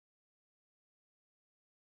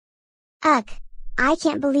Ugh. I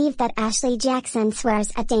can't believe that Ashley Jackson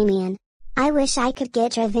swears at Damien. I wish I could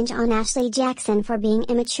get revenge on Ashley Jackson for being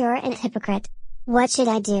immature and hypocrite. What should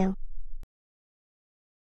I do?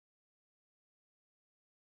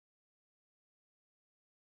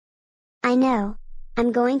 I know.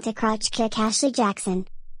 I'm going to crotch kick Ashley Jackson.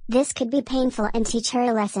 This could be painful and teach her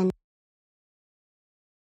a lesson.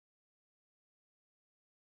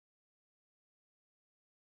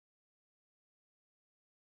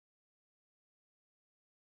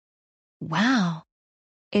 Wow!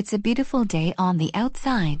 It's a beautiful day on the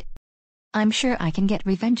outside. I'm sure I can get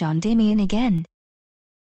revenge on Damien again.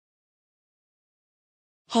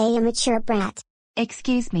 Hey immature brat.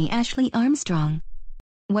 Excuse me, Ashley Armstrong.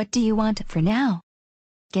 What do you want for now?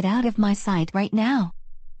 Get out of my sight right now.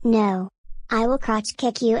 No. I will crotch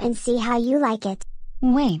kick you and see how you like it.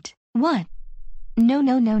 Wait, what? No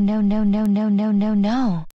no no no no no no no no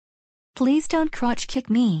no. Please don't crotch kick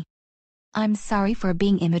me. I'm sorry for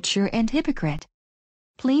being immature and hypocrite.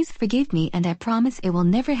 Please forgive me and I promise it will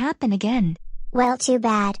never happen again. Well, too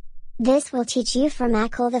bad. This will teach you for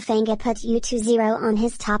Michael the Fanga put you to 0 on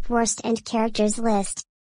his top worst end characters list.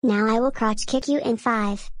 Now I will crotch kick you in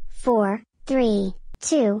 5, 4, 3,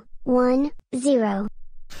 2, 1, 0.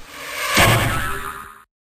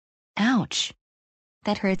 Ouch.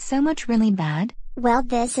 That hurts so much really bad. Well,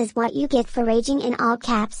 this is what you get for raging in all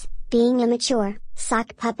caps, being immature,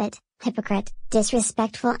 sock puppet, hypocrite,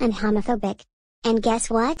 disrespectful and homophobic. And guess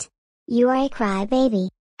what? You are a crybaby.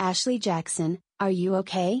 Ashley Jackson, are you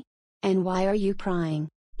okay? And why are you crying?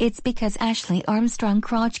 It's because Ashley Armstrong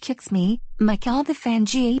crotch kicks me. Michael the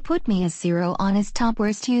Fanga put me as 0 on his top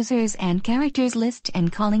worst users and characters list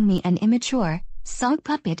and calling me an immature, sock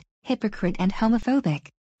puppet, hypocrite and homophobic.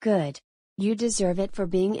 Good. You deserve it for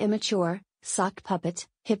being immature, sock puppet,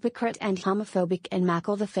 hypocrite and homophobic, and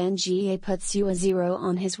Michael the Fanga puts you a 0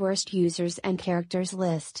 on his worst users and characters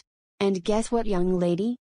list. And guess what, young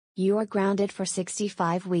lady? You are grounded for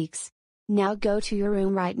 65 weeks. Now go to your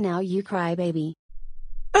room right now, you crybaby.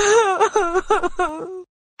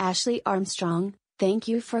 Ashley Armstrong, thank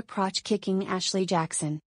you for crotch kicking Ashley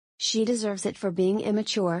Jackson. She deserves it for being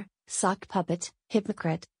immature, sock puppet,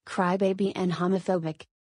 hypocrite, crybaby and homophobic.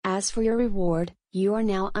 As for your reward, you are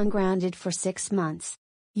now ungrounded for 6 months.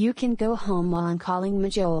 You can go home while I'm calling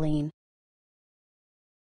Majolene.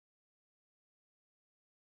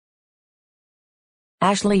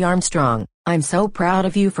 Ashley Armstrong, I'm so proud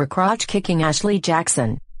of you for crotch kicking Ashley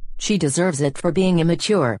Jackson. She deserves it for being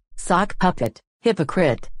immature, sock puppet,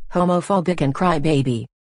 hypocrite, homophobic and crybaby.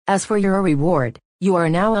 As for your reward, you are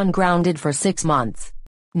now ungrounded for 6 months.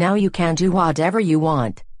 Now you can do whatever you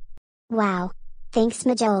want. Wow. Thanks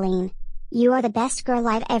Majolene. You are the best girl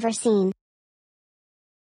I've ever seen.